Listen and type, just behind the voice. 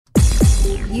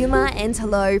Yuma and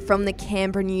hello from the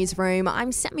Canberra newsroom.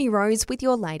 I'm Sammy Rose with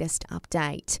your latest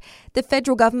update. The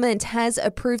federal government has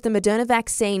approved the Moderna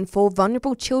vaccine for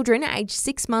vulnerable children aged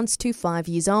 6 months to 5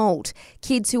 years old.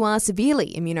 Kids who are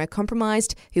severely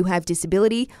immunocompromised, who have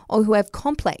disability or who have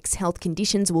complex health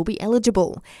conditions will be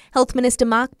eligible. Health Minister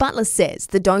Mark Butler says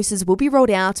the doses will be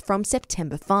rolled out from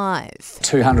September 5.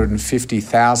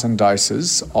 250,000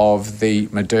 doses of the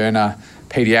Moderna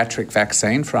paediatric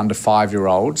vaccine for under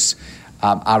 5-year-olds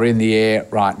are in the air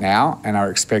right now and are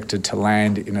expected to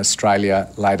land in Australia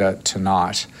later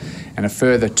tonight. And a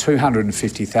further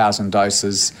 250,000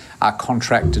 doses are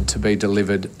contracted to be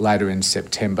delivered later in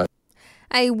September.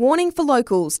 A warning for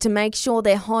locals to make sure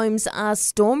their homes are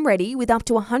storm ready with up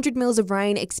to 100 mils of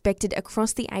rain expected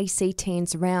across the ACT and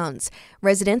surrounds.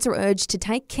 Residents are urged to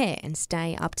take care and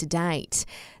stay up to date.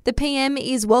 The PM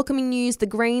is welcoming news the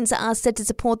Greens are set to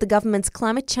support the government's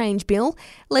climate change bill.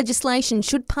 Legislation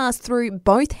should pass through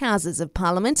both houses of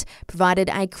Parliament, provided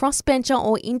a crossbencher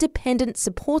or independent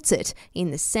supports it in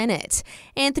the Senate.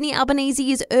 Anthony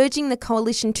Albanese is urging the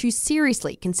coalition to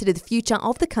seriously consider the future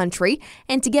of the country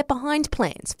and to get behind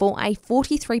plans for a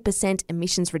 43%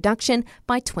 emissions reduction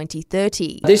by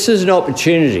 2030. This is an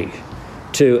opportunity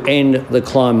to end the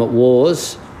climate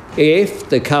wars if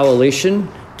the coalition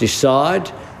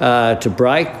decide to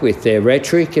break with their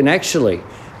rhetoric and actually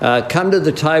come to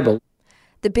the table.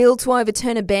 The bill to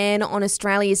overturn a ban on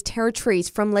Australia's territories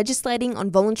from legislating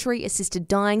on voluntary assisted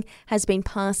dying has been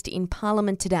passed in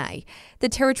Parliament today. The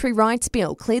Territory Rights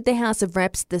Bill cleared the House of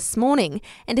Reps this morning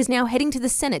and is now heading to the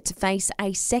Senate to face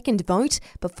a second vote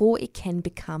before it can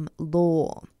become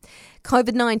law.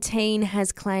 COVID-19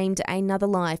 has claimed another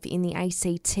life in the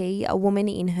ACT, a woman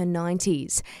in her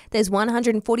 90s. There's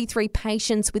 143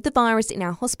 patients with the virus in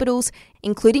our hospitals,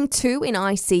 including 2 in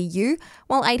ICU,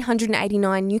 while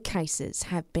 889 new cases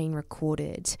have been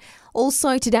recorded.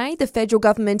 Also today, the federal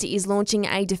government is launching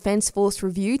a Defence Force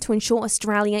review to ensure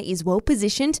Australia is well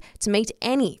positioned to meet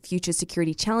any future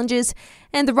security challenges.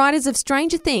 And the writers of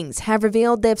Stranger Things have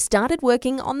revealed they've started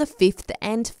working on the 5th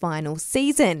and final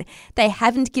season. They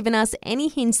haven't given us any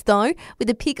hints though, with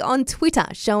a pic on Twitter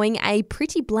showing a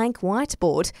pretty blank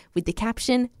whiteboard with the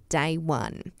caption Day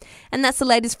 1. And that's the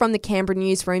latest from the Canberra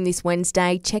newsroom this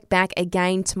Wednesday. Check back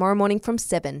again tomorrow morning from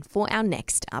 7 for our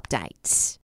next update.